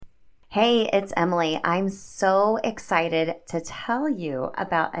Hey, it's Emily. I'm so excited to tell you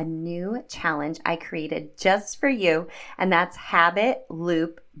about a new challenge I created just for you, and that's Habit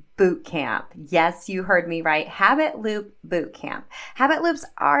Loop Boot Camp. Yes, you heard me right. Habit Loop Boot Camp. Habit loops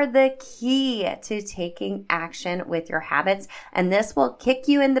are the key to taking action with your habits, and this will kick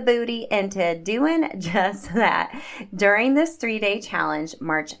you in the booty into doing just that. During this 3-day challenge,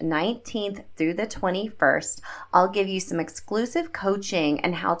 March 19th through the 21st, I'll give you some exclusive coaching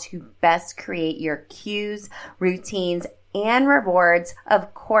and how to best create your cues, routines, and rewards,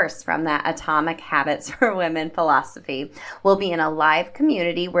 of course, from that Atomic Habits for Women philosophy. We'll be in a live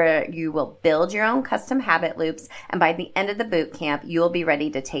community where you will build your own custom habit loops, and by the end of the boot camp, you will be ready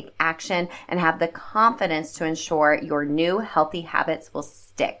to take action and have the confidence to ensure your new healthy habits will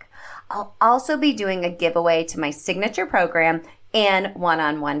stick. I'll also be doing a giveaway to my signature program and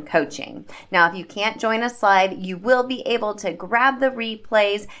one-on-one coaching. Now, if you can't join us live, you will be able to grab the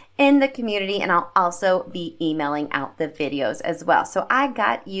replays in the community, and I'll also be emailing out the videos as well. So I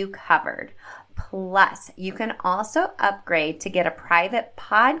got you covered. Plus, you can also upgrade to get a private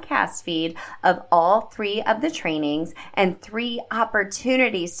podcast feed of all 3 of the trainings and 3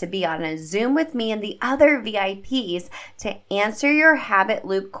 opportunities to be on a Zoom with me and the other VIPs to answer your habit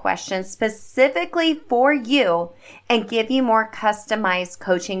loop questions specifically for you and give you more customized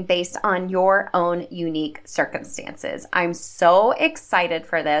coaching based on your own unique circumstances. I'm so excited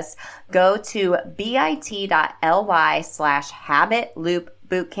for this. Go to bit.ly/habit loop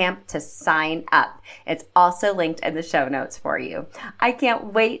bootcamp to sign up. It's also linked in the show notes for you. I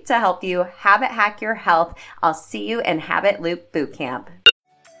can't wait to help you habit hack your health. I'll see you in Habit Loop Bootcamp.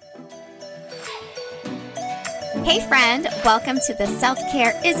 Hey friend, welcome to the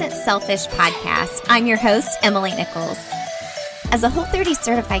Self-Care Isn't Selfish podcast. I'm your host, Emily Nichols. As a Whole30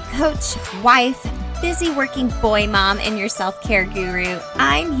 certified coach, wife, busy working boy mom, and your self-care guru,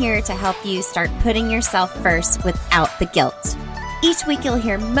 I'm here to help you start putting yourself first without the guilt. Each week, you'll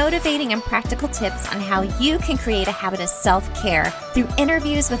hear motivating and practical tips on how you can create a habit of self-care through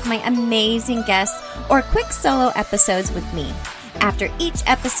interviews with my amazing guests or quick solo episodes with me. After each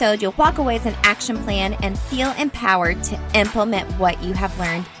episode, you'll walk away with an action plan and feel empowered to implement what you have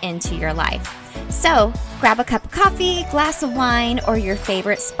learned into your life. So, grab a cup of coffee, glass of wine, or your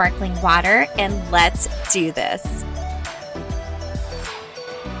favorite sparkling water, and let's do this.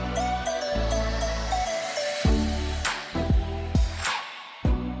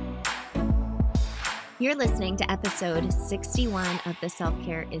 You're listening to episode 61 of the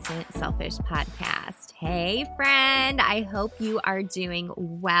Self-Care Isn't Selfish podcast. Hey, friend. I hope you are doing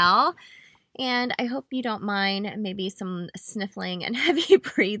well. And I hope you don't mind maybe some sniffling and heavy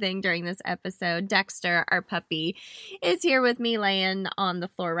breathing during this episode. Dexter, our puppy, is here with me laying on the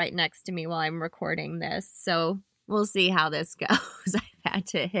floor right next to me while I'm recording this. So we'll see how this goes. I've had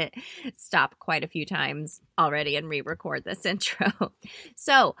to hit stop quite a few times already and re-record this intro.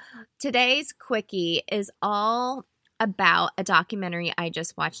 So today's quickie is all about a documentary I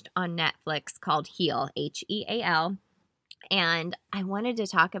just watched on Netflix called Heal, Heal. And I wanted to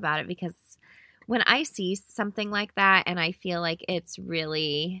talk about it because when I see something like that and I feel like it's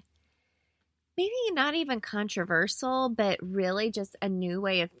really maybe not even controversial, but really just a new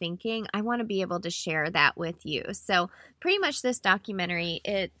way of thinking, I want to be able to share that with you. So pretty much this documentary,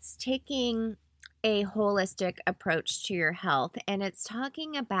 it's taking a holistic approach to your health, and it's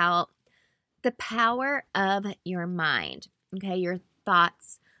talking about the power of your mind. Okay, your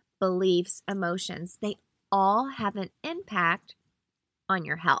thoughts, beliefs, emotions, they all have an impact on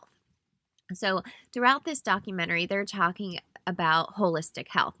your health. So throughout this documentary, they're talking about holistic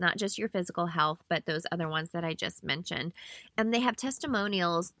health, not just your physical health, but those other ones that I just mentioned. And they have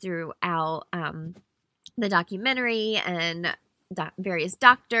testimonials throughout the documentary and various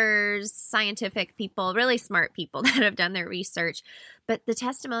doctors, scientific people, really smart people that have done their research. But the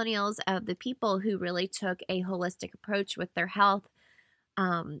testimonials of the people who really took a holistic approach with their health,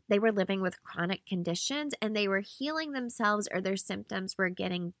 they were living with chronic conditions and they were healing themselves, or their symptoms were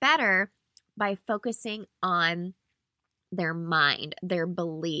getting better by focusing on their mind, their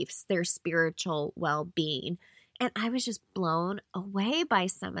beliefs, their spiritual well-being. And I was just blown away by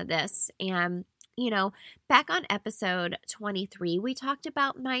some of this. And, you know, back on episode 23, we talked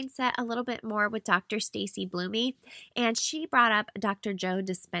about mindset a little bit more with Dr. Stacy Bloomy, and she brought up Dr. Joe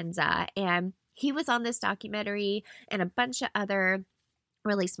Dispenza, and he was on this documentary and a bunch of other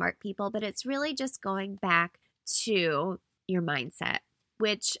really smart people, but it's really just going back to your mindset,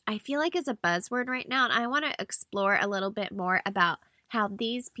 which I feel like is a buzzword right now. And I want to explore a little bit more about how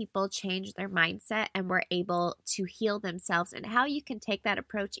these people changed their mindset and were able to heal themselves, and how you can take that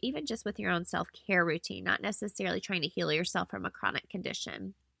approach even just with your own self-care routine, not necessarily trying to heal yourself from a chronic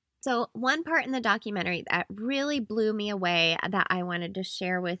condition. So one part in the documentary that really blew me away that I wanted to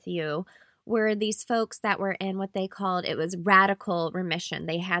share with you were these folks that were in what they called, it was radical remission.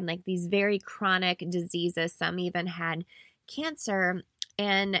 They had like these very chronic diseases. Some even had cancer,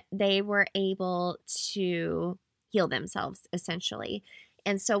 and they were able to heal themselves essentially.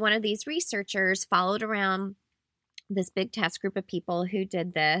 And so one of these researchers followed around this big test group of people who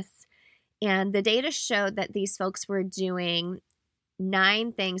did this, and the data showed that these folks were doing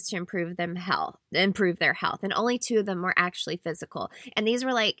 9 things to improve their health. And only 2 of them were actually physical. And these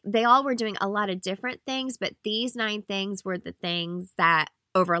were like, they all were doing a lot of different things, but these 9 things were the things that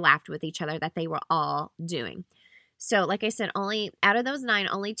overlapped with each other that they were all doing. So like I said, only out of those 9,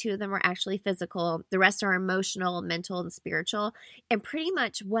 only 2 of them were actually physical. The rest are emotional, mental, and spiritual. And pretty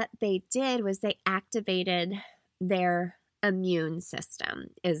much what they did was they activated their immune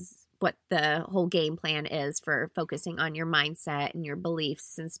system, is what the whole game plan is for focusing on your mindset and your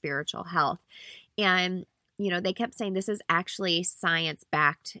beliefs and spiritual health. And, they kept saying this is actually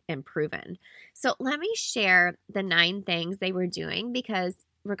science-backed and proven. So let me share the 9 things they were doing, because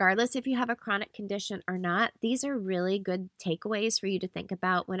regardless if you have a chronic condition or not, these are really good takeaways for you to think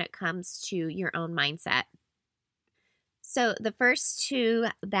about when it comes to your own mindset. So the first 2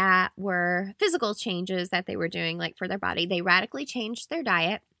 that were physical changes that they were doing, like for their body, they radically changed their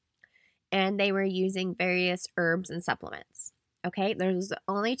diet. And they were using various herbs and supplements. Okay, there's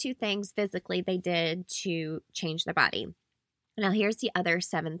only 2 things physically they did to change their body. Now, here's the other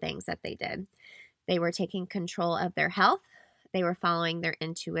 7 things that they did. They were taking control of their health. They were following their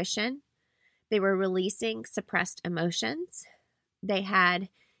intuition. They were releasing suppressed emotions. They had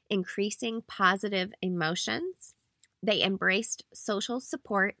increasing positive emotions. They embraced social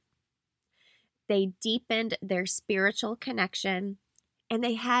support. They deepened their spiritual connection. And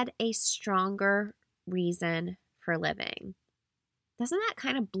they had a stronger reason for living. Doesn't that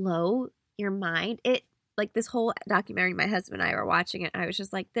kind of blow your mind? Like this whole documentary, my husband and I were watching it, and I was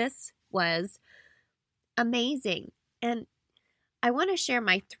just like, this was amazing. And I want to share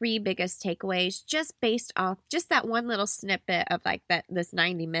my 3 biggest takeaways just based off just that one little snippet of like this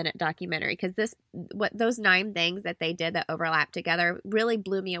 90-minute documentary, because those 9 things that they did that overlap together really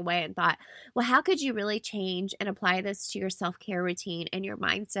blew me away, and thought, well, how could you really change and apply this to your self-care routine and your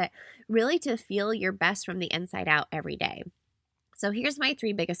mindset really to feel your best from the inside out every day? So here's my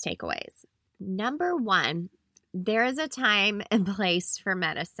 3 biggest takeaways. Number 1, there is a time and place for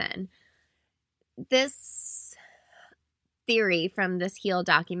medicine. This theory from this Heal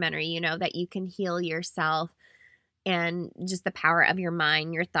documentary, that you can heal yourself, and just the power of your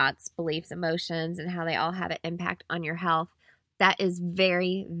mind, your thoughts, beliefs, emotions, and how they all have an impact on your health, that is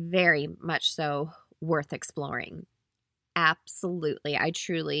very, very much so worth exploring. Absolutely. I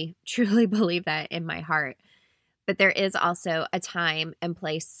truly, truly believe that in my heart. But there is also a time and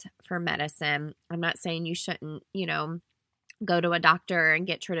place for medicine. I'm not saying you shouldn't, go to a doctor and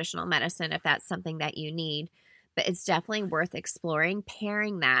get traditional medicine if that's something that you need. But it's definitely worth exploring,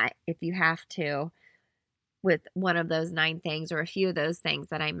 pairing that, if you have to, with one of those 9 things or a few of those things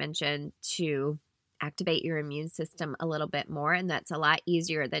that I mentioned to activate your immune system a little bit more. And that's a lot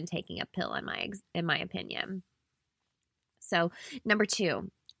easier than taking a pill, in my opinion. So number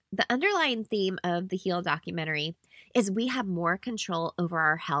 2, the underlying theme of the Heal documentary is we have more control over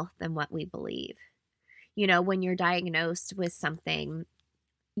our health than what we believe. When you're diagnosed with something,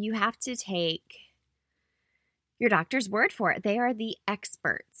 you have to take your doctor's word for it. They are the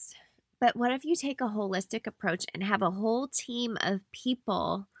experts. But what if you take a holistic approach and have a whole team of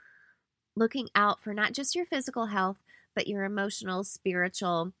people looking out for not just your physical health, but your emotional,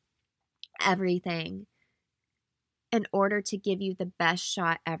 spiritual, everything, in order to give you the best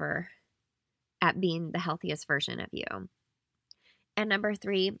shot ever at being the healthiest version of you? And number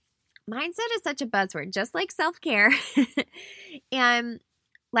 3, mindset is such a buzzword, just like self-care. And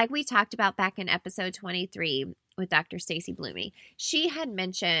like we talked about back in episode 23 with Dr. Stacy Bloomy, she had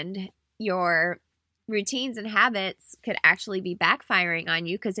mentioned your routines and habits could actually be backfiring on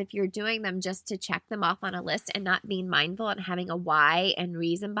you, because if you're doing them just to check them off on a list and not being mindful and having a why and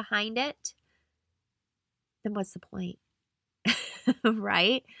reason behind it, then what's the point?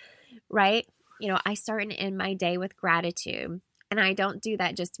 Right? I start and end my day with gratitude. And I don't do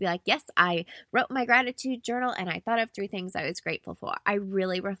that just to be like, yes, I wrote my gratitude journal and I thought of 3 things I was grateful for. I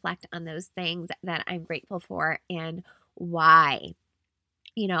really reflect on those things that I'm grateful for and why.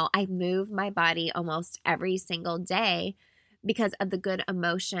 I move my body almost every single day because of the good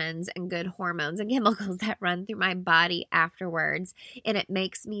emotions and good hormones and chemicals that run through my body afterwards. And it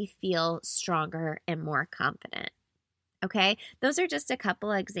makes me feel stronger and more confident. Okay? Those are just a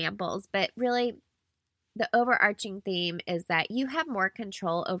couple examples, but really, the overarching theme is that you have more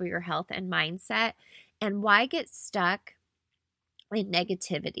control over your health and mindset. And why get stuck in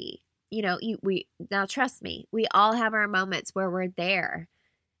negativity? Now trust me, we all have our moments where we're there.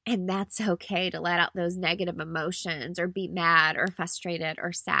 And that's okay to let out those negative emotions or be mad or frustrated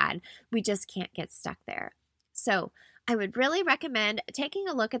or sad. We just can't get stuck there. So I would really recommend taking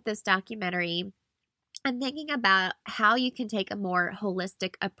a look at this documentary and thinking about how you can take a more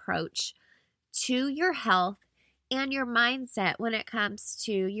holistic approach to your health and your mindset when it comes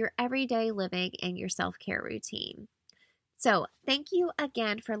to your everyday living and your self-care routine. So thank you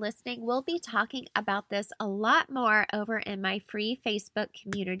again for listening. We'll be talking about this a lot more over in my free Facebook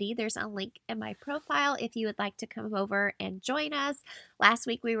community. There's a link in my profile if you would like to come over and join us. Last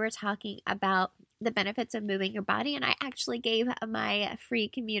week we were talking about the benefits of moving your body, and I actually gave my free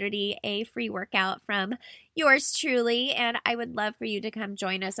community a free workout from yours truly, and I would love for you to come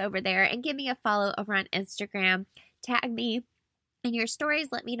join us over there and give me a follow over on Instagram. Tag me in your stories.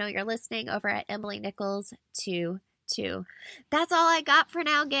 Let me know you're listening over at Emily Nichols too. That's all I got for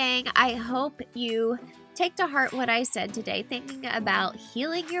now, gang. I hope you take to heart what I said today, thinking about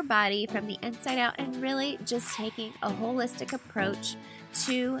healing your body from the inside out and really just taking a holistic approach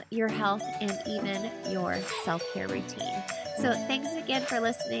to your health and even your self-care routine. So thanks again for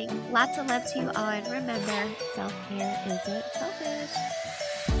listening. Lots of love to you all. And remember, self-care isn't selfish.